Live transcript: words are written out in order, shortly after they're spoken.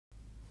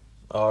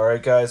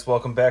Alright guys,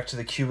 welcome back to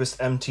the Cubist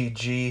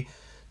MTG.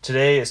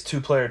 Today is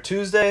 2-Player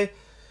Tuesday,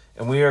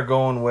 and we are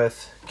going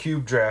with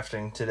cube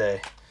drafting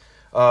today.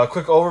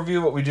 Quick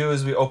overview, what we do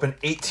is we open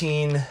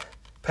 18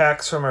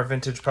 packs from our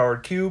vintage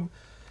powered cube.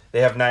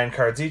 They have 9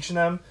 cards each in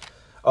them.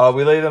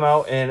 We lay them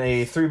out in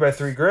a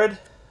 3x3 grid.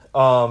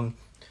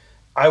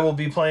 I will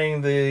be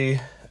playing the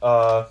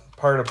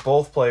part of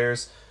both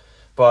players,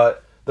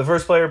 but the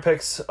first player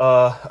picks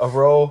a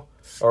row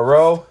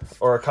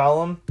or a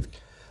column,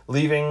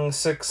 leaving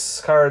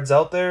 6 cards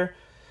out there,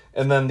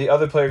 and then the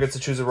other player gets to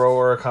choose a row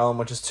or a column,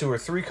 which is 2 or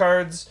 3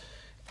 cards,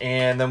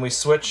 and then we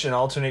switch and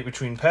alternate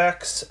between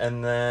packs,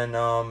 and then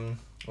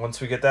once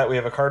we get that, we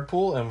have a card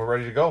pool, and we're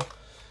ready to go.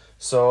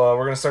 So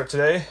we're going to start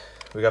today.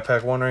 We got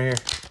pack 1 right here.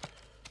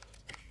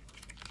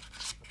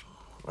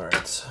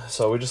 Alright,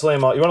 so we just lay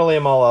them out. You want to lay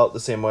them all out the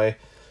same way.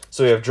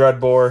 So we have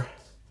Dreadbore,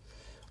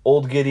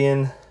 Old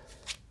Gideon,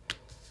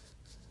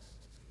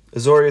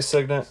 Azorius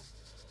Signet,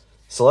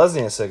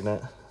 Selesnya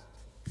Signet,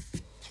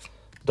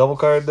 double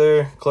card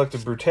there,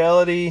 Collective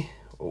Brutality.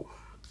 Oh,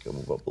 gotta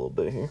move up a little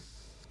bit here.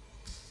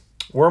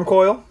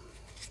 Wormcoil.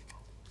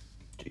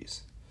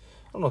 Jeez.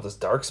 I don't know what this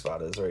dark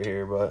spot is right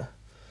here, but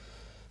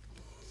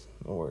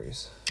no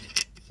worries.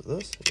 Is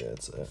this? Yeah,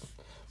 it's it.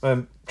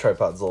 My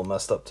tripod's a little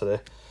messed up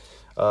today.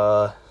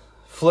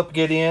 Flip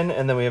Gideon,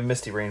 and then we have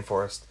Misty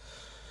Rainforest.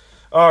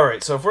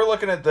 Alright, so if we're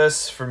looking at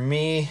this, for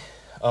me,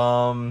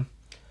 I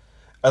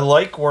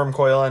like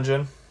Wormcoil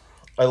Engine.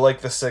 I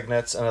like the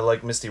Signets, and I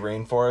like Misty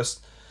Rainforest.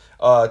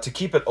 To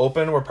keep it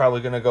open, we're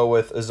probably going to go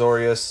with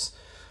Azorius,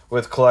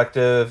 with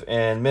Collective,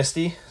 and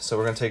Misty. So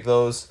we're going to take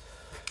those.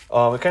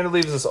 It kind of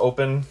leaves us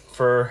open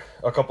for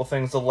a couple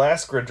things. The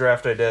last grid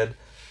draft I did,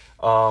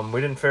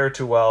 we didn't fare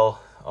too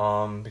well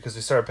because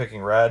we started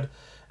picking red,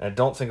 and I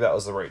don't think that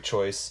was the right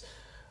choice.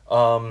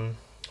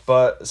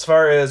 But as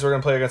far as we're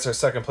going to play against our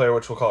second player,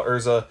 which we'll call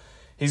Urza,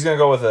 he's going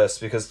to go with this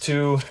because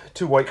two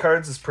white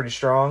cards is pretty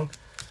strong.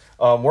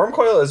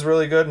 Wormcoil is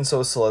really good, and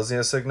so is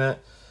Selesnya Signet.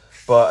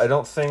 But I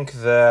don't think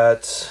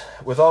that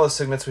with all the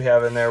Signets we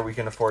have in there, we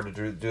can afford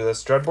to do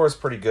this. Dreadbore is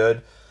pretty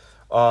good,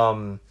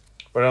 but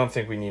I don't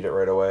think we need it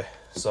right away.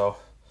 So, all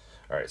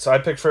right, so I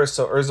picked first,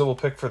 so Urza will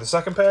pick for the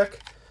second pack.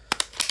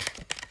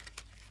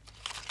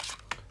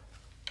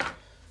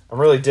 I'm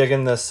really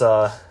digging this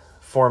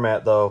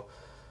format, though.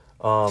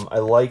 I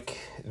like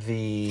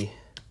the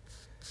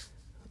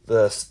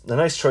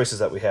nice choices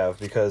that we have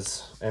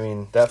because, I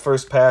mean, that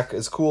first pack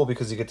is cool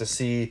because you get to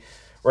see.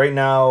 Right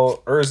now,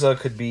 Urza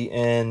could be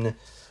in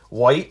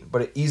white,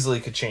 but it easily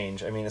could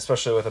change. I mean,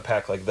 especially with a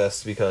pack like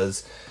this,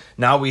 because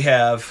now we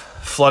have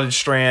Flooded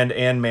Strand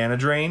and Mana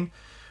Drain,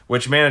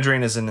 which Mana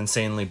Drain is an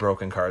insanely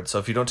broken card. So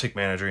if you don't take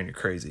Mana Drain, you're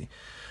crazy.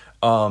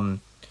 So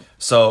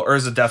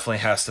Urza definitely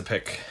has to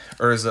pick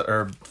Urza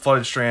or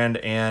Flooded Strand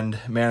and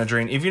Mana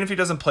Drain. Even if he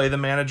doesn't play the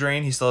Mana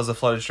Drain, he still has a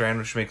Flooded Strand,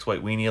 which makes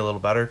White Weenie a little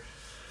better,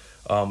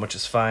 which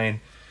is fine.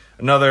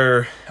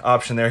 Another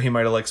option there, he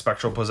might have liked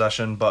Spectral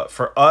Possession, but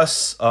for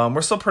us,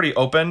 we're still pretty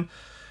open.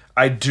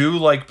 I do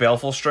like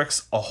Baleful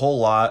Strix a whole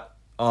lot,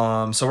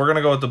 so we're going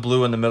to go with the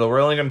blue in the middle.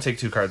 We're only going to take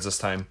 2 cards this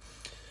time.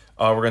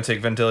 We're going to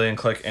take Vendilion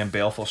Click and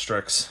Baleful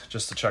Strix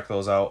just to check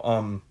those out.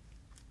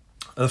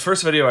 The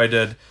first video I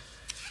did,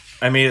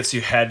 I made it so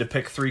you had to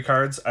pick 3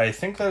 cards. I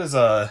think that is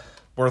a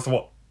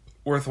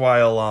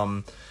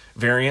worthwhile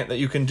variant that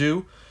you can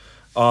do.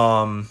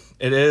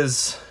 It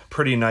is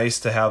pretty nice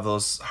to have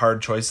those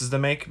hard choices to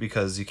make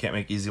because you can't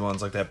make easy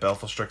ones like that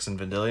Baleful Strix and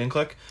Vendilion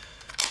Click.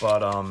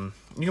 But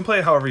you can play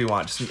it however you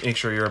want. Just make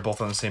sure you're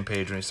both on the same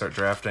page when you start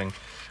drafting.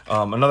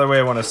 Another way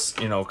I want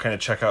to kind of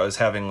check out is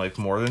having like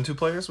more than 2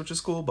 players, which is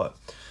cool. But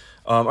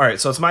all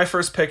right, so it's my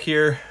first pick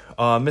here.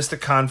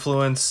 Mystic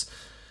Confluence,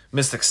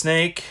 Mystic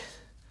Snake,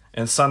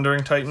 and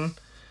Sundering Titan.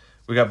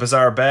 We got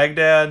Bizarre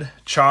Baghdad,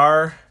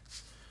 Char,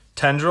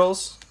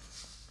 Tendrils,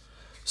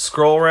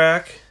 Scroll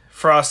Rack,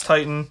 Frost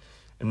Titan,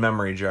 and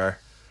Memory Jar.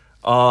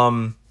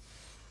 I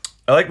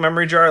like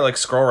Memory Jar, I like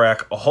Scroll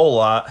Rack a whole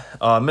lot.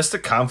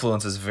 Mystic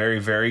Confluence is very,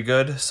 very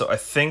good. So I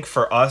think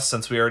for us,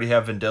 since we already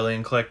have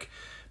Vendilion Click,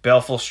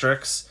 Baleful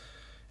Strix,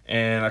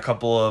 and a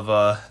couple of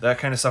that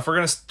kind of stuff,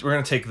 we're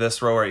gonna take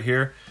this row right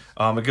here.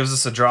 It gives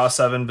us a draw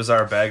 7.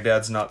 Bizarre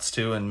Baghdad's nuts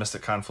too, and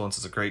Mystic Confluence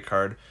is a great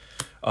card.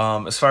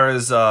 As far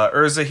as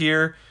Urza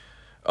here,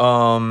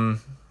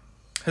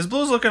 his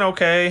blue's looking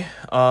okay.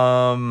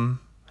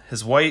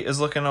 His white is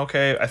looking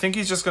okay. I think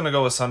he's just going to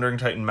go with Sundering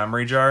Titan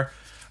Memory Jar.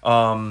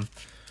 I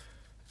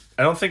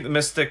don't think the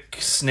Mystic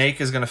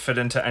Snake is going to fit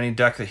into any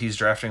deck that he's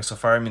drafting so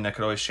far. I mean, that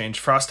could always change.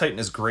 Frost Titan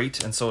is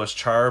great, and so is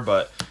Char,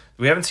 but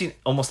we haven't seen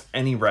almost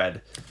any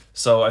red.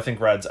 So I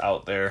think red's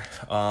out there.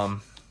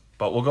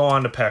 But we'll go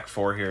on to pack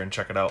 4 here and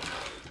check it out.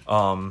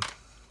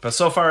 But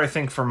so far, I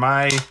think for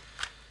my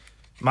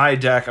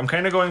deck, I'm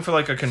kind of going for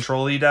like a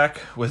control-y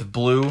deck with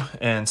blue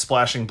and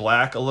splashing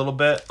black a little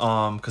bit,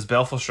 because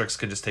Baleful Strix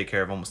could just take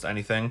care of almost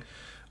anything.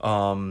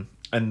 And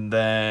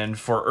then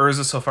for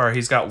Urza so far,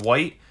 he's got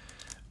white,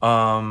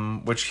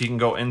 which he can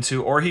go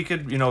into, or he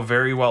could,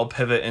 very well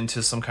pivot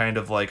into some kind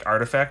of like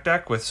artifact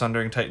deck with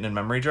Sundering Titan and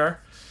Memory Jar.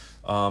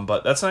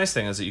 But that's the nice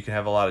thing is that you can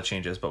have a lot of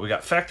changes. But we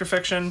got Fact or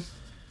Fiction,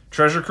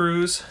 Treasure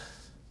Cruise,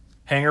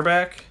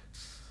 Hangerback,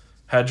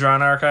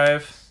 Hedron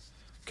Archive,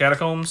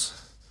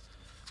 Catacombs,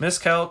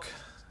 Miscalc,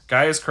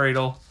 Gaia's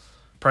Cradle,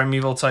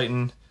 Primeval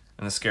Titan,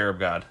 and the Scarab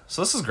God.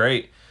 So this is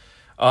great.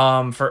 For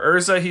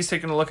Urza, he's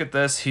taking a look at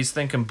this. He's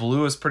thinking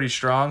blue is pretty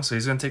strong, so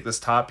he's going to take this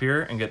top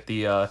here and get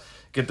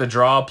the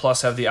draw,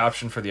 plus have the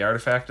option for the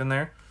artifact in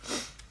there.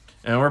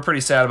 And we're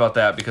pretty sad about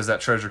that because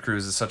that Treasure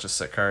Cruise is such a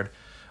sick card.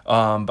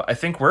 But I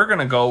think we're going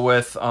to go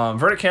with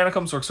Verdict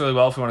Catacombs works really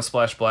well if we want to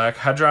splash black.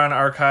 Hedron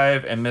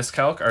Archive and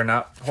Miscalc are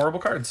not horrible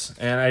cards.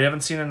 And I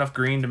haven't seen enough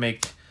green to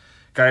make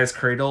Gaia's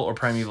Cradle or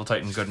Primeval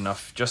Titan good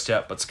enough just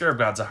yet. But Scarab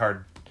God's a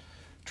hard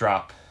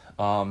drop.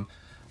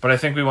 But I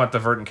think we want the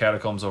Verdant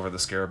Catacombs over the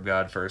Scarab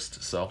God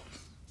first. So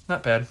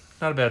not bad.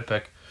 Not a bad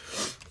pick.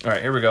 All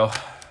right, here we go.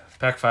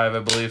 Pack 5, I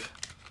believe.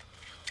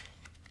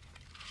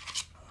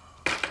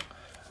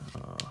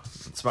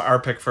 It's our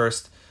pick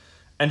first.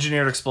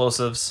 Engineered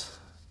Explosives,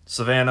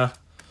 Savannah,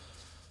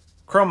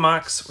 Chrome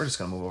Mox. We're just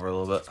going to move over a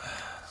little bit.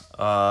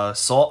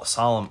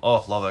 Solemn.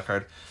 Oh, love that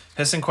card.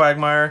 Hissing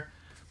Quagmire,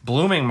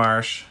 Blooming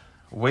Marsh,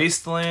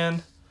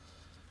 Wasteland,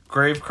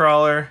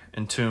 Gravecrawler,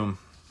 and Tomb.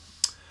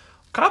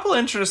 Couple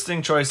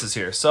interesting choices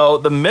here. So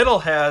the middle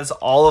has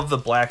all of the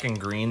black and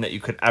green that you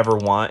could ever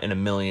want in a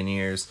million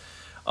years.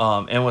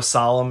 And with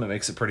Solemn, it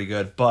makes it pretty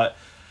good. But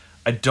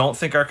I don't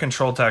think our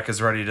control deck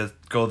is ready to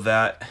go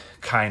that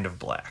kind of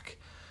black.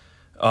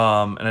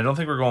 And I don't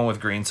think we're going with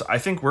green. So I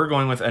think we're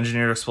going with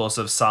Engineered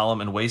Explosive,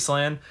 Solemn, and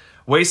Wasteland.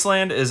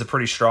 Wasteland is a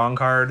pretty strong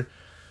card.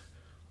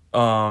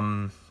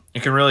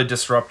 It can really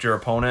disrupt your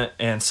opponent.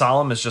 And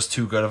Solemn is just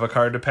too good of a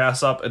card to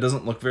pass up. It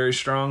doesn't look very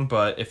strong,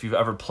 but if you've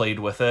ever played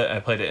with it, I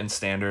played it in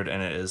Standard,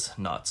 and it is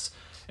nuts.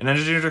 And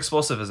Engineered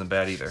Explosive isn't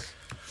bad either.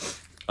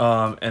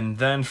 And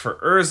then for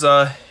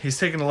Urza, he's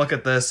taking a look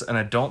at this, and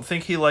I don't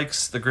think he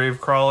likes the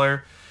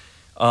Gravecrawler.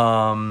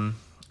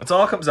 It's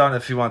all comes down to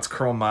if he wants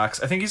Chrome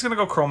Mox. I think he's going to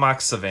go Chrome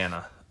Mox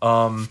Savannah.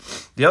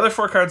 The other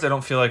 4 cards I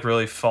don't feel like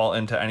really fall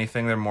into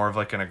anything. They're more of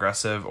like an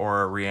aggressive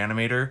or a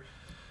reanimator.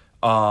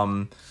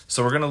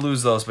 So we're going to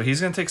lose those, but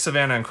he's going to take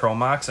Savannah and Chrome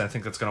Mox, and I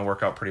think that's going to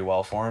work out pretty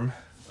well for him.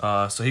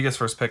 So he gets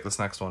first pick this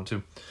next one,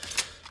 too.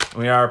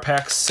 We are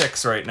pack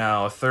 6 right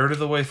now, a third of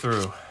the way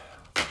through.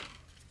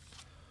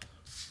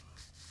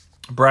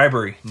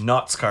 Bribery,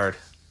 nuts card.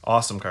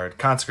 Awesome card.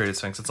 Consecrated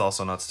Sphinx, it's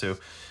also nuts, too.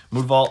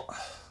 Mood Vault,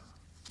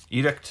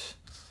 Edict,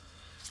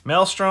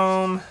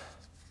 Maelstrom,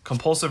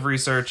 Compulsive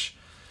Research,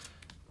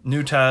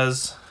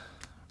 Nutez,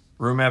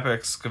 Room Map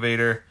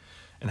Excavator,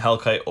 and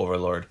Hellkite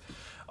Overlord.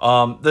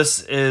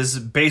 This is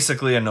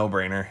basically a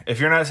no-brainer. If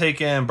you're not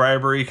taking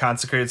Bribery,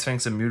 Consecrated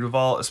Sphinx, and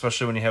Mutavault,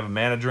 especially when you have a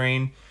mana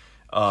drain,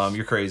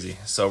 you're crazy.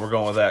 So we're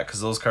going with that because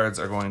those cards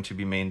are going to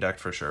be main decked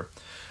for sure.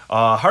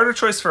 Harder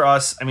choice for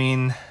us. I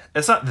mean,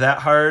 it's not that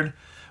hard,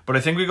 but I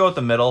think we go with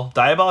the middle.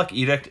 Diabolic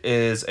Edict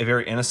is a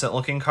very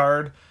innocent-looking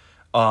card,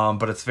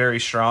 but it's very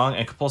strong,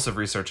 and Compulsive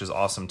Research is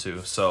awesome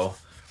too. So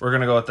we're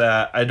going to go with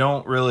that. I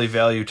don't really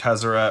value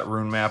Tezzeret,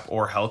 Rune Map,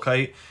 or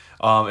Hellkite.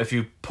 If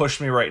you push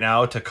me right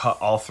now to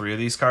cut all 3 of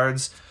these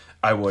cards,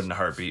 I would in a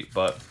heartbeat,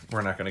 but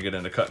we're not going to get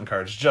into cutting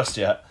cards just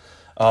yet.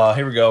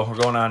 Here we go. We're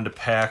going on to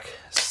pack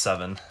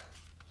 7.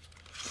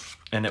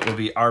 And it will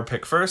be our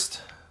pick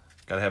first.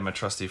 Got to have my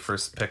trusty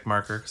first pick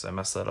marker because I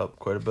messed that up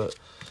quite a bit.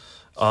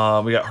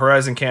 We got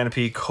Horizon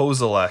Canopy,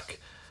 Kozilek,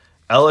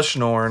 Elish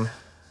Norn,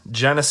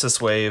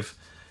 Genesis Wave,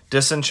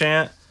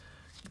 Disenchant,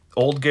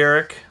 Old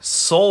Garrick,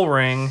 Soul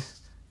Ring,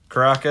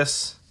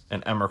 Caracas,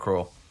 and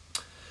Emrakul.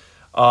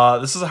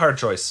 This is a hard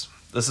choice.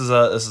 This is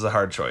a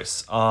hard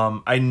choice.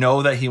 I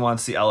know that he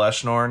wants the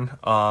Elish Norn.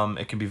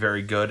 It can be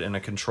very good in a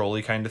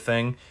control-y kind of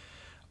thing.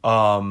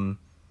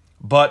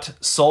 But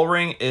Soul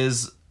Ring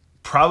is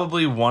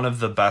probably one of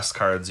the best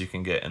cards you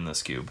can get in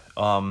this cube.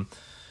 I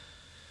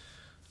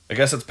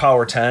guess it's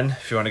power 10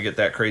 if you want to get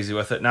that crazy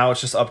with it. Now it's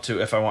just up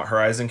to if I want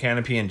Horizon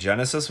Canopy and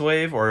Genesis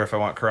Wave or if I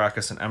want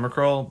Caracas and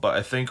Emrakul. But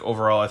I think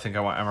overall I think I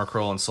want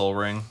Emrakul and Soul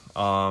Ring.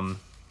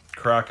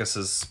 Caracas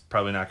is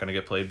probably not going to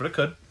get played, but it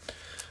could.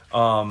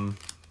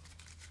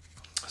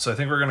 So I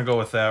think we're going to go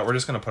with that. We're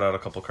just going to put out a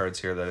couple cards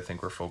here that I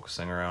think we're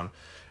focusing around.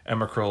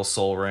 Emrakul,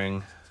 Soul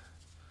Ring,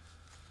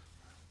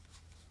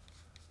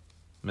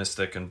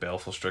 Mystic, and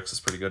Baleful Strix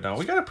is pretty good now.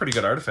 We got a pretty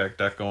good artifact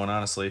deck going,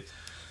 honestly.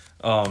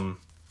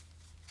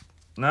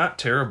 Not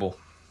terrible.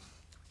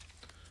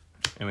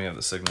 And we have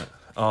the Signet.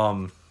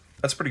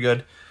 That's pretty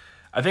good.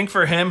 I think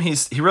for him, he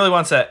really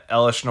wants that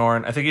Elish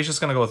Norn. I think he's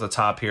just going to go with the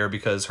top here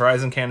because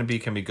Horizon Canopy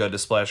can be good to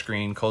splash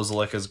green.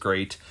 Kozilek is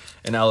great.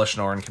 And Elish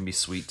Norn can be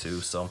sweet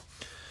too. So,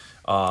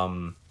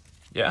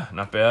 yeah,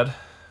 not bad.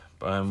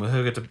 But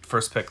we'll get to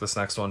first pick this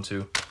next one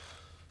too.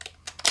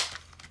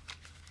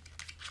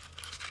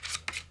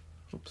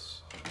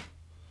 Oops.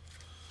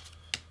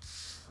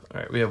 All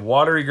right, we have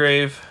Watery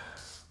Grave,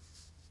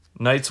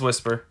 Night's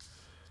Whisper,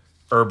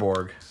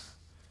 Urborg,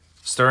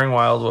 Stirring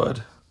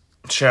Wildwood,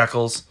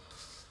 Shackles,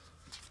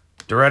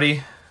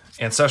 Duretti,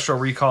 Ancestral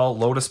Recall,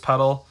 Lotus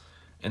Petal,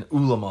 and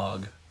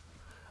Ulamog.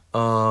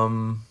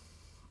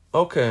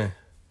 Okay.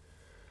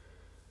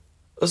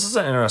 This is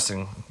an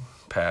interesting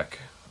pack.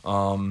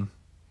 As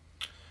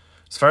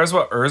far as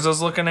what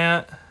Urza's looking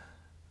at,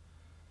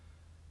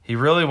 he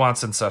really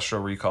wants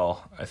Ancestral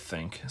Recall, I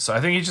think. So I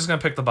think he's just going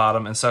to pick the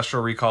bottom.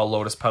 Ancestral Recall,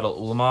 Lotus Petal,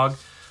 Ulamog.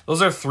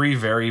 Those are 3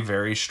 very,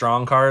 very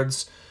strong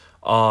cards.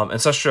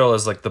 Ancestral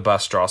is like the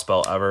best draw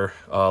spell ever.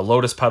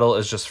 Lotus Petal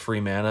is just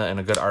free mana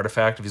and a good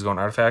artifact if he's going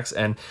artifacts.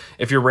 And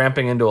if you're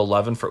ramping into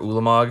 11 for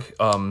Ulamog,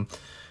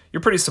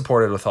 you're pretty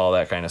supported with all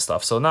that kind of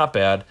stuff. So not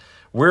bad.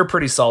 We're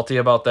pretty salty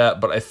about that,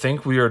 but I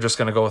think we are just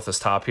going to go with this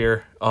top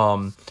here.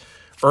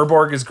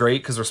 Urborg is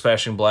great because we're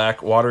splashing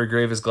black. Watery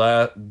Grave is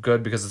good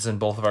because it's in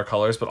both of our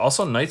colors. But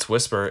also Knight's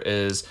Whisper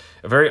is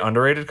a very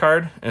underrated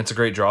card, and it's a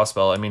great draw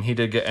spell. I mean, he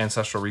did get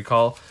Ancestral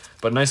Recall,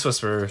 but Knight's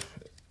Whisper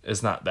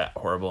is not that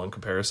horrible in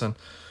comparison.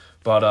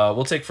 But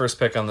we'll take first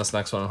pick on this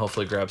next one and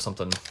hopefully grab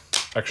something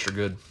extra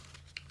good.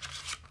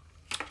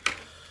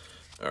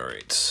 All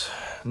right.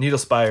 Needle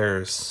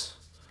Spires.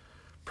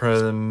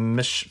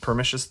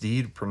 Pernicious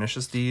Deed.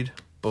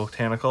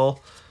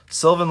 Botanical.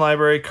 Sylvan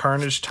Library.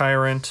 Carnage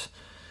Tyrant.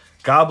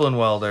 Goblin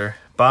Welder,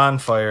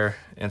 Bonfire,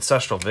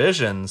 Ancestral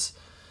Visions,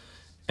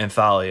 and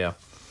Thalia.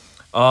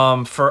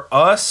 For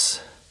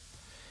us,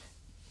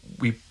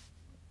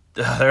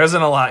 there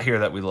isn't a lot here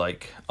that we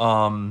like.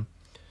 If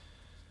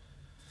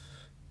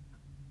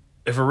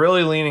we're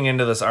really leaning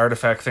into this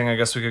artifact thing, I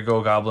guess we could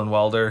go Goblin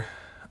Welder.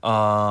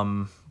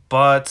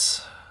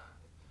 But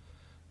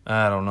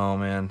I don't know,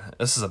 man.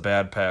 This is a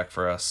bad pack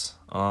for us.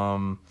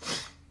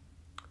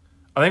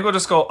 I think we'll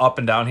just go up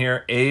and down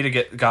here. A, to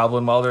get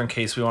Goblin Welder in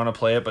case we want to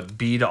play it, but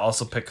B, to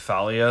also pick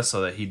Thalia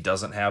so that he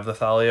doesn't have the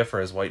Thalia for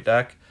his white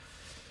deck.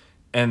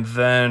 And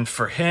then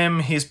for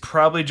him, he's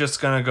probably just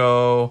going to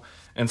go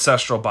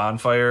Ancestral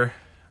Bonfire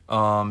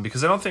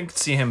because I don't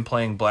see him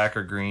playing black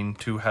or green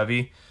too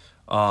heavy.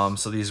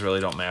 So these really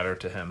don't matter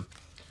to him.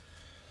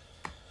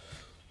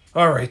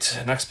 All right,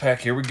 next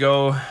pack. Here we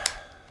go.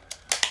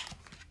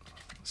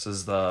 This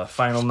is the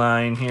final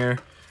 9 here.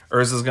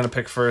 Urza's going to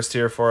pick first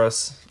here for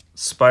us.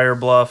 Spire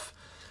Bluff,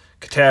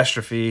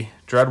 Catastrophe,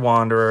 Dread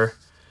Wanderer,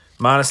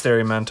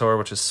 Monastery Mentor,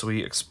 which is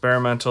sweet,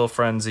 Experimental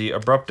Frenzy,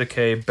 Abrupt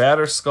Decay,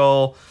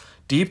 Batterskull,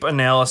 Deep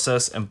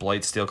Analysis, and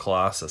Blightsteel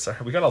Colossus.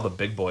 We got all the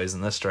big boys in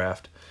this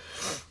draft.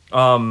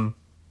 I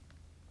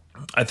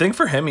think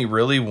for him, he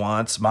really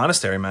wants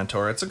Monastery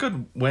Mentor. It's a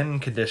good win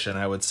condition,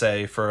 I would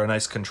say, for a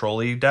nice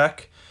control-y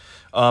deck.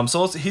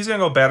 So he's going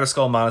to go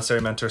Batterskull,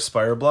 Monastery Mentor,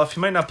 Spire Bluff. He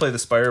might not play the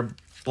Spire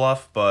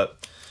Bluff,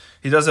 but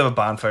he does have a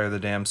Bonfire of the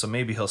Damned, so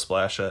maybe he'll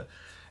splash it.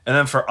 And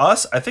then for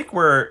us, I think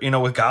we're,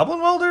 with Goblin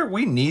Welder,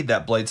 we need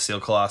that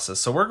Blightsteel Colossus.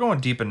 So we're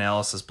going Deep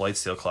Analysis,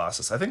 Blightsteel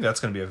Colossus. I think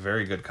that's going to be a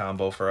very good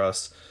combo for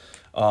us.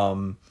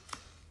 I'm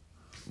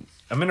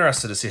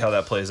interested to see how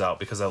that plays out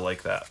because I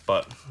like that.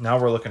 But now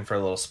we're looking for a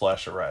little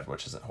splash of red,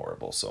 which isn't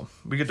horrible. So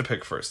we get to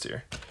pick first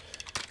here.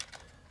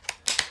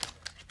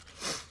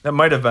 That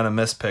might have been a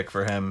mispick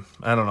for him.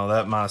 I don't know.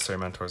 That Monastery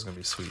Mentor is going to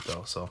be sweet,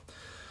 though. So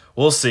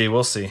we'll see.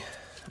 We'll see.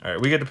 All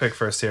right, we get to pick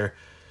first here.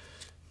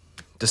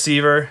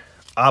 Deceiver,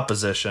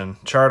 Opposition,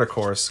 Chart of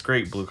Course,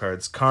 great blue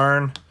cards.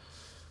 Karn,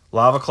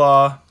 Lava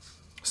Claw,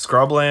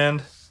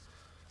 Scrubland,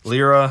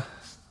 Lyra,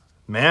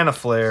 Mana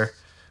Flare,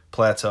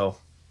 Plateau.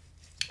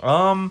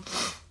 We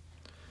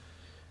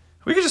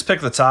could just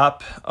pick the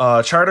top.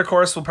 Chart of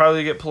Course will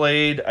probably get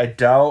played. I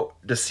doubt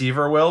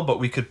Deceiver will, but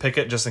we could pick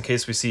it just in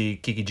case we see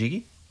Kiki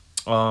Jiki.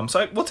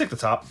 We'll take the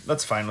top.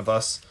 That's fine with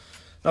us.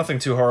 Nothing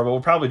too horrible.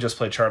 We'll probably just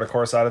play Chart of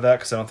Course out of that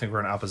because I don't think we're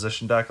an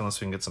opposition deck unless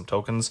we can get some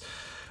tokens.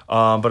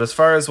 But as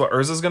far as what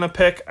Urza's going to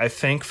pick, I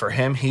think for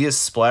him, he is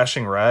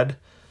splashing red.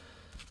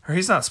 Or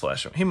he's not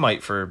splashing. He might.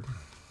 If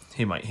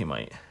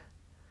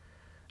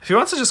he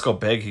wants to just go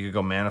big, he could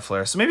go Mana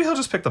Flare. So maybe he'll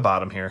just pick the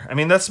bottom here. I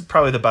mean, that's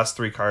probably the best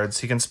 3 cards.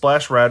 He can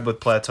splash red with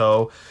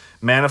Plateau.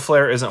 Mana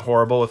Flare isn't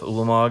horrible with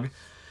Ulamog.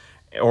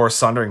 Or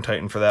Sundering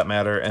Titan for that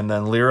matter. And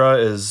then Lyra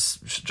is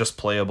just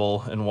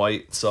playable in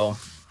white. So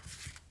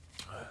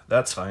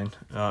that's fine.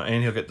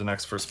 And he'll get the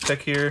next first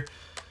pick here.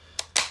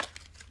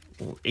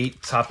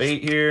 Top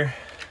 8 here.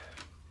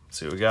 Let's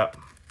see what we got.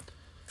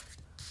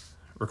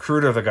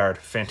 Recruiter of the Guard.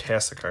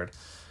 Fantastic card.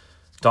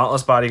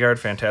 Dauntless Bodyguard.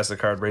 Fantastic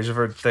card.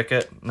 Razorford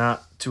Thicket.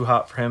 Not too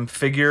hot for him.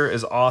 Figure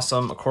is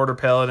awesome. A Quarter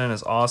Paladin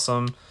is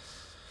awesome.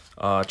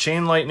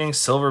 Chain Lightning,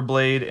 Silver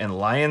Blade, and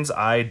Lion's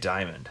Eye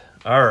Diamond.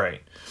 All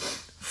right.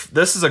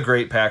 This is a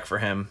great pack for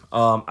him.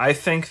 I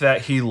think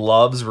that he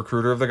loves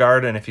Recruiter of the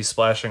Guard, and if he's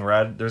splashing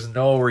red, there's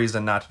no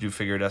reason not to do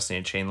Figure Destiny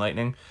and Chain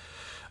Lightning.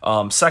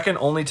 Second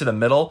only to the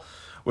middle,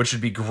 which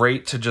would be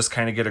great to just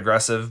kind of get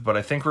aggressive, but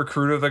I think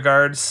Recruiter of the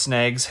Guard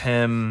snags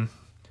him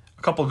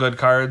a couple good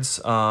cards.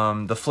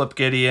 The Flip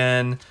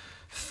Gideon,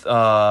 he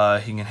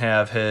can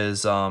have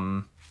his,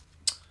 what's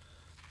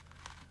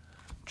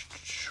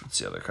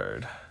the other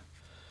card?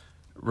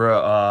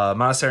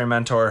 Monastery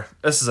Mentor.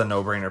 This is a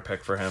no-brainer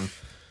pick for him.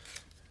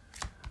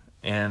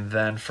 And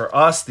then for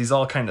us, these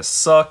all kind of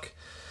suck.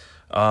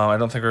 I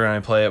don't think we're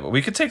going to play it, but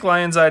we could take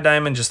Lion's Eye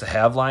Diamond just to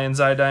have Lion's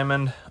Eye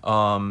Diamond.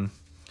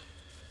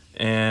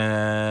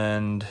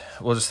 And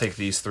we'll just take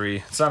these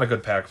 3. It's not a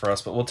good pack for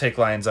us, but we'll take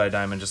Lion's Eye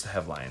Diamond just to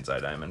have Lion's Eye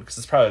Diamond, because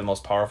it's probably the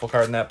most powerful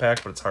card in that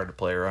pack, but it's hard to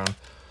play around.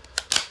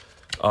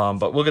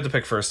 But we'll get to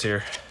pick first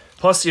here.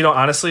 Plus, you know,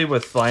 honestly,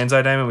 with Lion's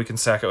Eye Diamond, we can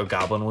stack it with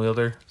Goblin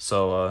Wielder.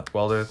 So,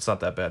 Welder, it's not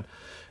that bad.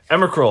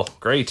 Emrakul,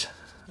 great.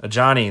 A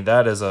Johnny,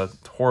 that is a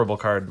horrible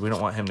card. We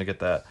don't want him to get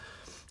that.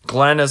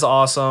 Glenn is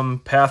awesome.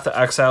 Path to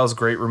Exile is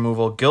great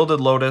removal.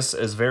 Gilded Lotus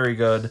is very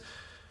good.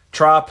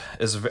 Trop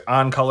is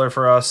on color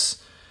for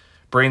us.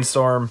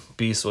 Brainstorm,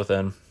 Beast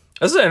Within.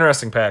 This is an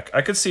interesting pack.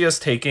 I could see us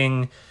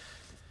taking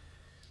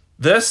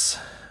this.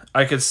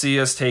 I could see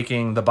us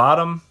taking the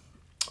bottom.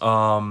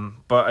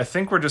 But I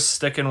think we're just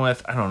sticking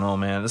with... I don't know,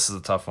 man. This is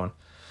a tough one.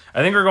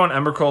 I think we're going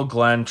Emrakul,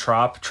 Glenn,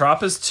 Trop.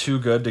 Trop is too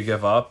good to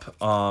give up.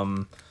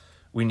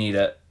 We need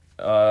it.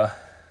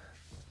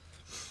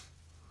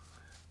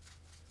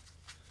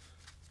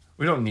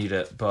 We don't need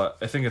it, but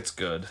I think it's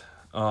good.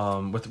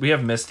 We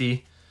have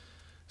Misty,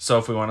 so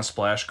if we want to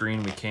splash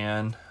green, we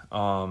can.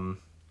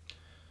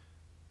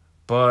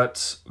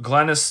 But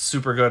Glenn is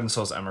super good, and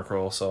so is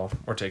Emrakul, so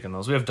we're taking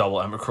those. We have double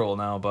Emrakul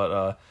now,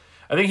 but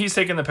I think he's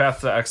taking the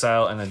Path to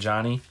Exile and a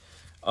Johnny.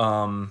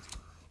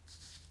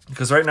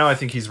 Because right now I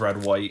think he's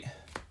red-white,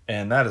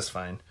 and that is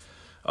fine.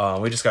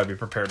 We just got to be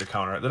prepared to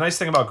counter it. The nice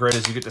thing about Grid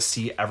is you get to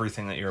see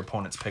everything that your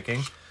opponent's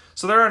picking.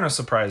 So there are no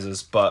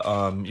surprises, but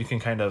you can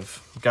kind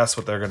of guess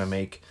what they're going to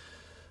make.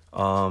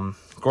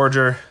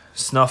 Gorger,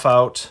 Snuff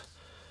Out,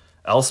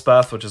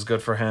 Elspeth, which is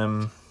good for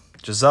him,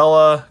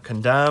 Gisela,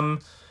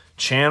 Condemn,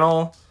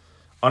 Channel,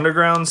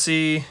 Underground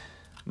Sea,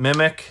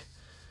 Mimic,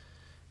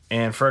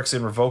 and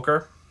Phyrexian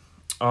Revoker.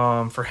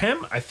 For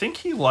him, I think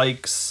he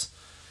likes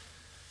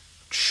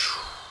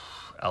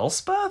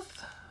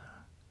Elspeth?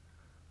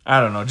 I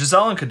don't know.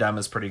 Giselle and Condemn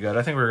is pretty good.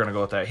 I think we're going to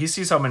go with that. He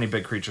sees how many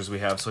big creatures we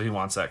have, so he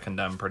wants that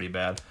Condemn pretty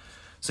bad.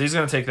 So he's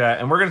going to take that,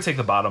 and we're going to take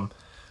the bottom.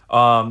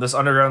 This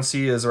Underground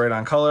Sea is right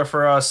on color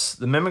for us.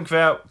 The Mimic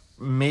Vat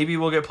maybe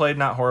will get played,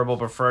 not horrible,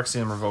 but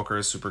Phyrexian Revoker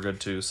is super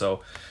good too.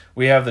 So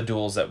we have the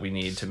duels that we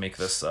need to make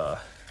this a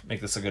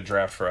good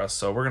draft for us.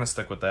 So we're going to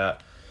stick with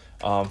that.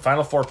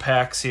 Final 4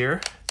 packs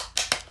here.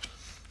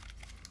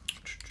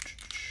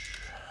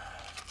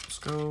 Let's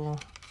go.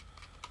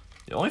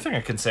 The only thing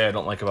I can say I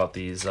don't like about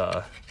these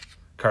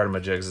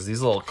Cardamajigs is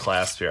these little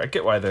clasps here. I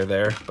get why they're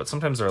there, but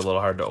sometimes they're a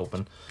little hard to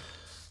open.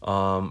 We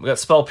got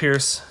Spell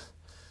Pierce,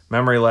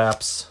 Memory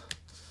Lapse,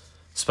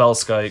 Spell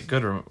Skite,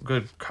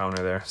 good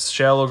counter there.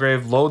 Shallow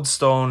Grave,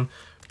 Lodestone,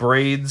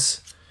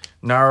 Braids,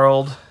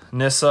 Gnarled,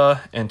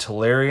 Nissa, and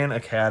Tolarian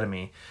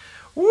Academy.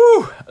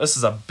 Woo! This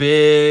is a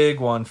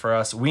big one for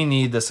us. We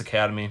need this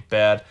Academy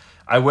bad.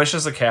 I wish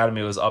this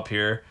Academy was up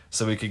here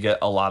so we could get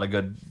a lot of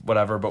good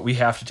whatever, but we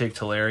have to take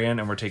Tolarian,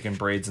 and we're taking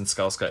Braids and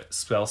Spell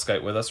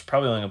Skite with us. We're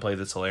probably only going to play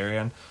the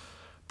Tolarian,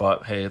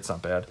 but hey, it's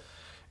not bad.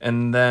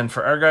 And then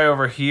for our guy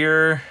over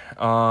here,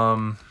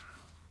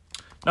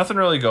 nothing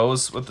really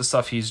goes with the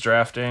stuff he's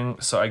drafting,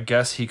 so I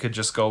guess he could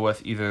just go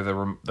with either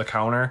the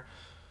counter,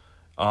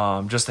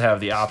 just to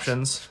have the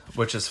options,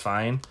 which is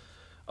fine.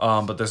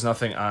 But there's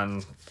nothing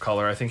on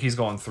color. I think he's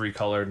going 3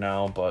 colored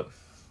now, but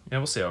yeah,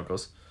 we'll see how it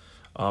goes.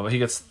 But he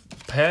gets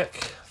pack,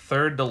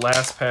 third to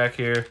last pack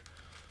here.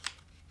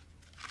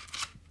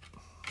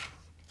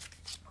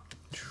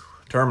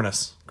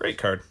 Terminus, great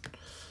card.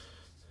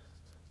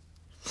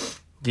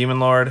 Demon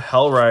Lord,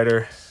 Hell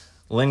Rider,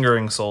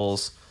 Lingering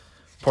Souls,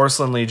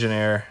 Porcelain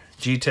Legionnaire,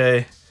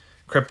 Jite,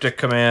 Cryptic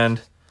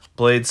Command,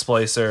 Blade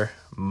Splicer,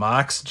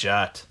 Mox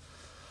Jet.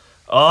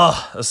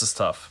 Oh, this is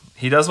tough.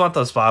 He does want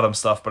those bottom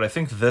stuff, but I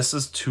think this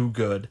is too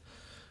good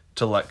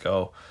to let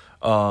go.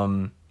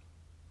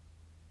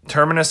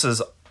 Terminus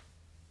is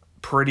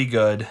pretty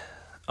good.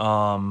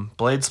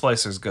 Blade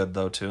Splicer is good,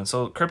 though, too. And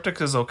so Cryptic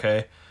is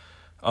okay.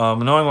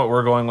 Knowing what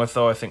we're going with,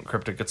 though, I think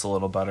Cryptic gets a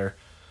little better.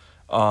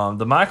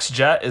 The Mox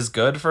Jet is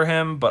good for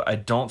him, but I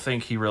don't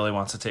think he really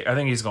wants to take... I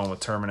think he's going with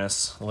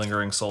Terminus,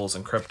 Lingering Souls,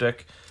 and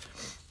Cryptic.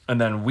 And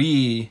then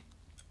we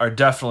are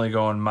definitely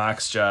going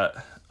Mox Jet,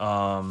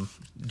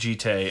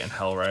 Jite, and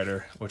Hell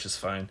Rider, which is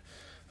fine.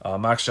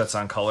 Mox Jet's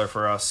on color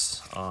for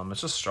us.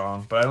 It's just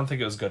strong, but I don't think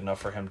it was good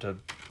enough for him to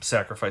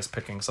sacrifice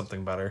picking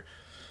something better.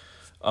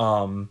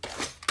 All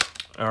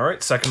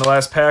right, second to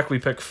last pack we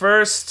pick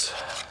first.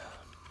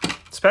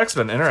 This pack's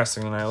been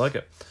interesting, and I like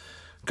it.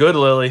 Good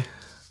Lily,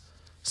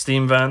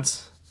 Steam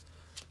Vents,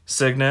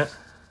 Signet,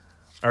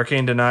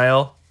 Arcane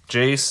Denial,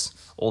 Jace,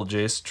 Old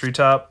Jace,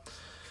 Treetop,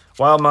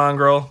 Wild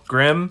Mongrel,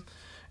 Grim,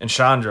 and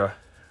Chandra.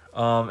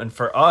 And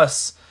for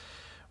us,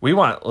 we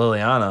want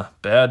Liliana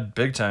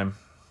big time.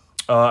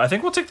 I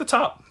think we'll take the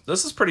top.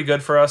 This is pretty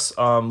good for us.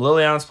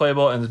 Liliana's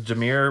playable, and the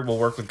Jameer will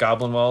work with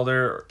Goblin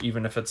Welder,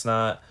 even if it's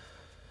not,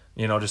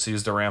 just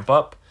used to ramp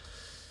up.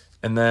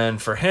 And then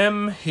for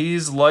him,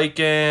 he's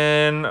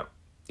liking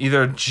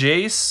either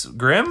Jace,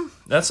 Grim.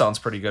 That sounds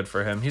pretty good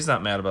for him. He's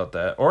not mad about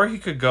that. Or he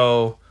could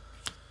go...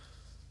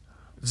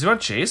 Does he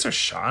want Jace or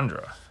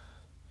Chandra?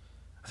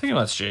 I think he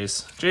wants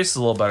Jace. Jace is a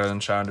little better than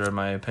Chandra, in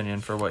my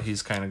opinion, for what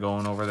he's kind of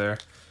going over there.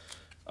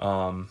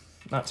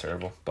 Not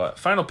terrible. But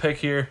final pick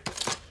here.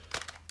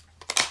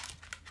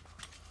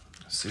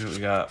 Let's see what we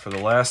got for the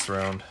last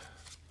round.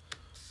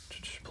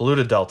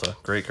 Polluted Delta,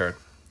 great card.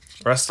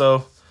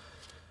 Resto,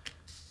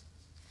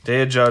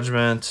 Day of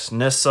Judgment,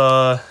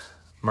 Nissa,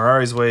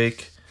 Mirari's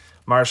Wake,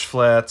 Marsh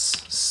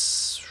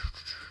Flats,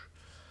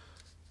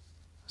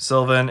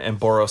 Sylvan, and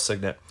Boros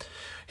Signet.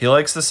 He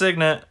likes the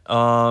Signet,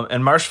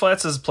 and Marsh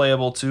Flats is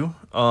playable too.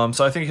 So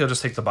I think he'll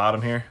just take the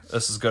bottom here.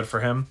 This is good for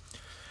him.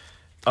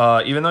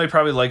 Even though he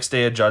probably likes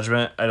Day of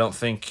Judgment, I don't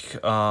think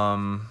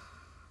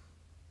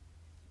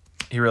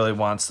he really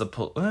wants to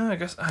pull. I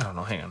guess, I don't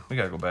know. Hang on. We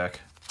got to go back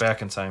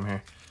in time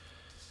here.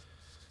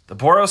 The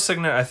Boros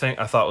Signet,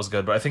 I thought was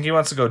good, but I think he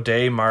wants to go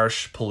Day,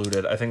 Marsh,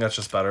 Polluted. I think that's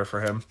just better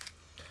for him.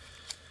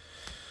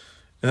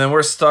 And then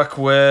we're stuck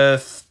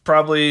with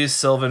probably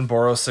Sylvan,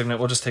 Boros Signet.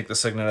 We'll just take the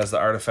Signet as the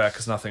artifact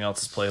because nothing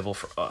else is playable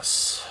for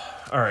us.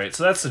 All right,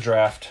 so that's the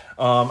draft.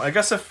 I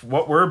guess if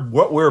what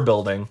we're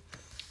building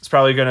is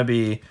probably going to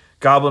be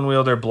Goblin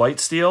Wielder,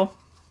 Blightsteel,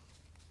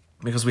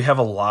 because we have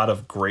a lot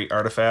of great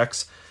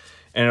artifacts,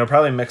 and it'll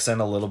probably mix in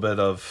a little bit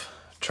of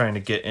trying to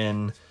get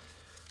in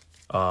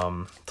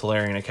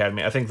Tolarian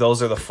Academy. I think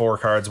those are the 4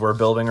 cards we're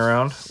building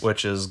around,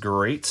 which is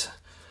great.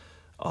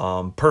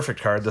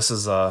 Perfect card. This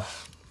is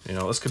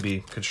this could be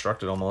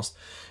constructed almost.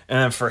 And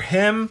then for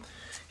him,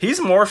 he's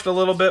morphed a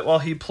little bit while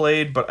he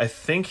played, but I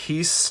think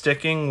he's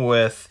sticking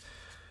with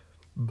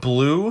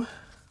blue,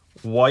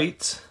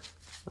 white,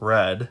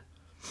 red,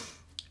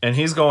 and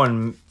he's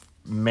going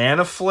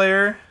Mana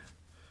Flare,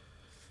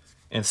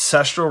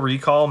 Ancestral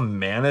Recall,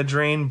 Mana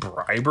Drain,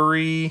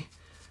 Bribery.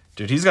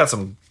 Dude, he's got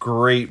some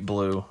great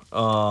blue.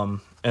 And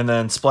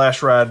then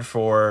Splash Red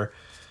for,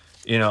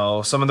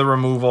 some of the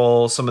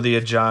removal, some of the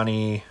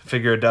Ajani.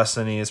 Figure of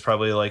Destiny is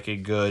probably like a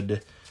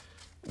good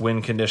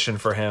win condition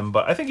for him.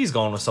 But I think he's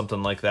going with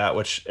something like that,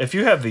 which if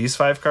you have these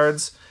 5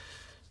 cards,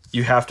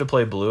 you have to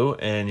play blue,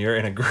 and you're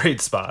in a great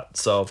spot.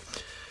 So,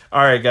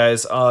 all right,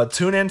 guys,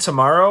 tune in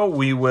tomorrow.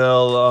 We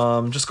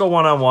will just go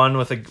one-on-one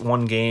with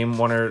one game,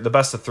 one or the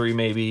best of 3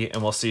 maybe,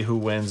 and we'll see who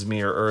wins,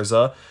 me or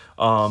Urza.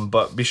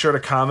 But be sure to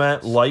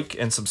comment, like,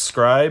 and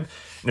subscribe.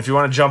 And if you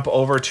want to jump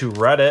over to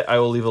Reddit, I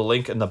will leave a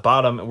link in the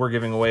bottom. We're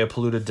giving away a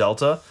Polluted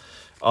Delta.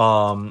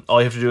 All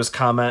you have to do is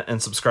comment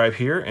and subscribe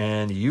here,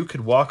 and you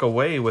could walk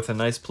away with a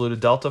nice Polluted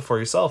Delta for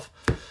yourself.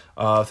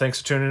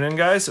 Thanks for tuning in,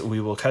 guys. We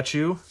will catch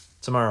you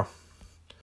tomorrow.